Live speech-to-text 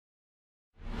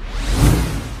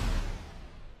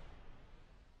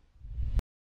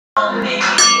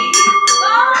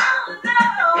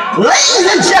Ladies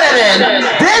and gentlemen,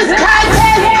 this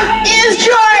contest is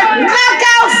your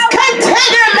Knockouts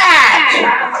Contender match.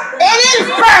 And in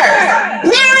first,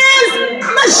 here is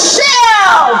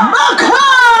Michelle McComb.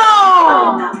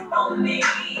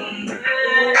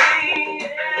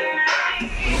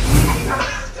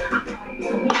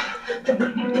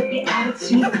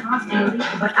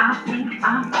 But I think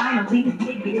I'm finally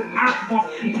figured out that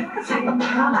you're the type of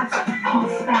girl I all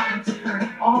stop and turn,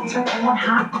 all turn on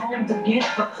hot cold again.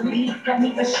 But please let me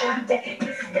assure you that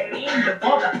this is the end of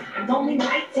all the lonely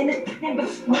nights and it's never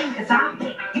spring. Cause I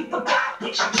think you forgot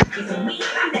which is me.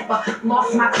 I never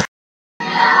lost my time.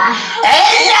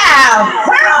 And now,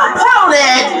 her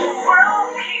opponent,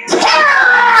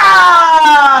 Tara!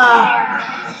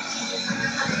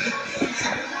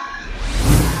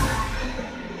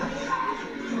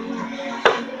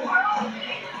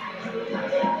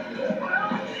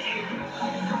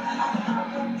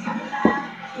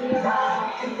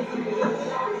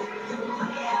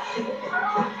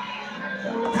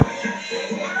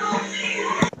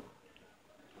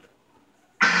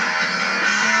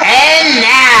 And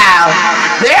now,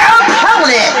 their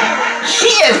opponent, she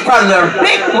is from the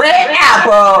Big Red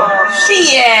Apple. She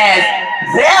is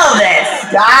Velvet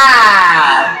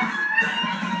Sky.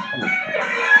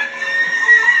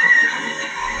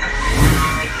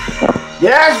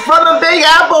 Yes, from the Big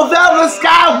Apple, Velvet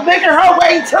Sky making her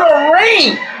way to the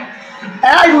ring.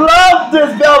 And I love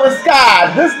this Velvet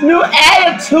Sky, this new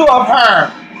attitude of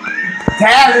her.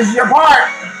 Taz, this is your part.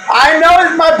 I know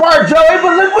it's my part, Joey,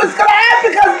 but look what's gonna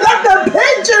happen because let the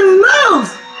pigeon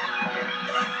loose.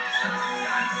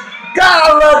 God,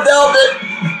 I love Velvet.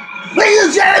 Ladies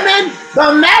and gentlemen,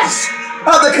 the match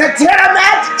of the Contender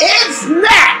match is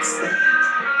next.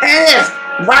 And it's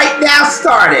right now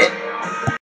started.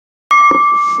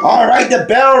 All right, the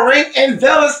bell ring and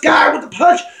Velvet Sky with the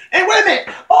punch. And wait a minute.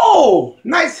 Oh,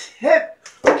 nice hip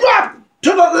drop to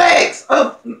the legs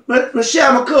of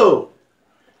Michelle McCool.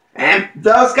 And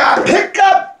Velvet Sky pick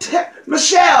up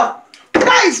Michelle.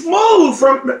 Nice move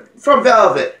from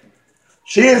Velvet.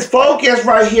 She is focused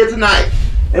right here tonight.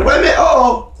 And wait a minute.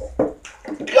 Uh-oh.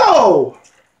 Go.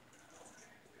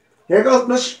 Here goes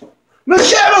Michelle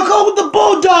McCool with the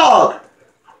bulldog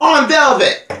on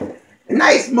Velvet.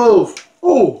 Nice move.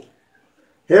 Ooh.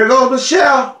 Here goes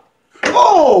Michelle.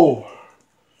 Oh.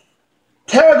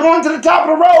 Tara going to the top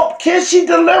of the rope. Can she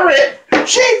deliver it?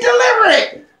 She delivered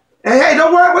it. And hey,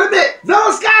 don't worry, wait a minute.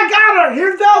 Velvet Sky got her.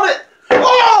 Here's Velvet.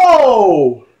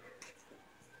 Oh!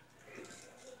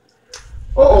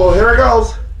 Oh, here it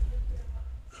goes.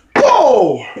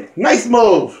 Oh! Nice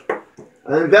move.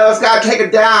 And Velvet Sky take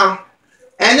it down.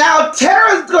 And now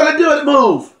Tara's going to do the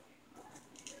move.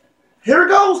 Here it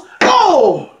goes.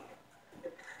 Oh!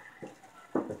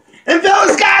 And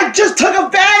Velvet Sky just took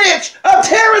advantage of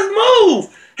Tara's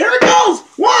move. Here it goes.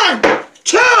 1,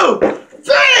 2,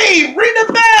 3, ring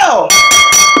the bell.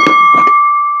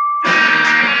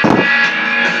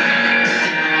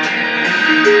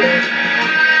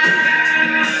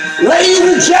 Ladies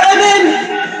and gentlemen,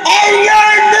 and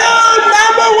your new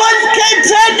 #1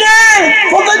 contender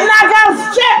for the Knockouts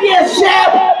Championship,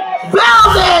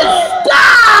 Velvet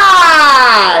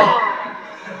Sky.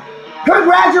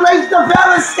 Congratulations to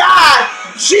Velvet Sky.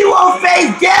 She will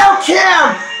face Gail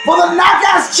Kim for the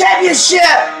Knockouts Championship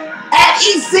at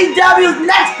ECW's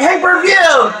next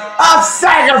pay-per-view of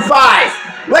Sacrifice.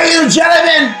 Ladies and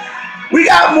gentlemen, we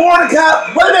got more to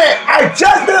come. Wait a minute, I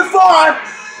just been informed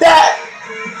that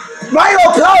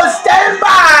Michael Cole is standing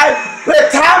by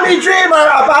with Tommy Dreamer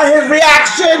about his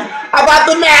reaction about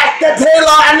the match that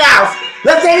Taylor announced.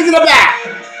 Let's take it to the back.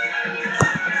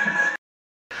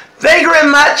 Thank you very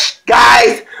much,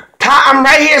 guys. I'm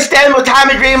right here standing with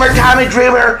Tommy Dreamer. Tommy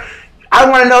Dreamer, I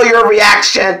want to know your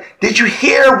reaction. Did you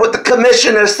hear what the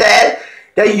commissioner said?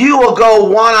 That you will go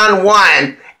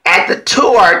one-on-one at the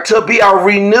tour to be a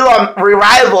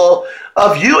revival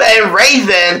of you and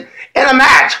Raven in a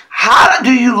match. How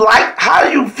do you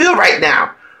feel right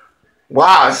now?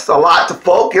 Wow, it's a lot to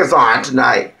focus on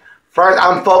tonight. First,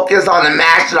 I'm focused on the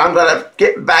match that I'm going to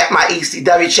get back my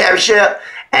ECW championship.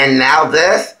 And now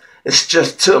this, it's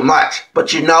just too much.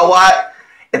 But you know what?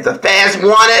 If the fans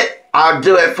want it, I'll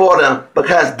do it for them.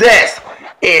 Because this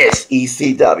is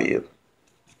ECW.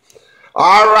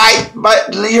 All right,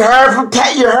 but you heard from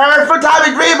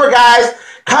Tommy Dreamer, guys.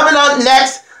 Coming up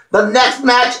next, the next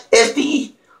match is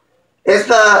the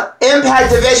Impact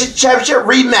Division Championship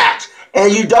rematch.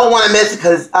 And you don't want to miss it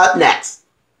because it's up next.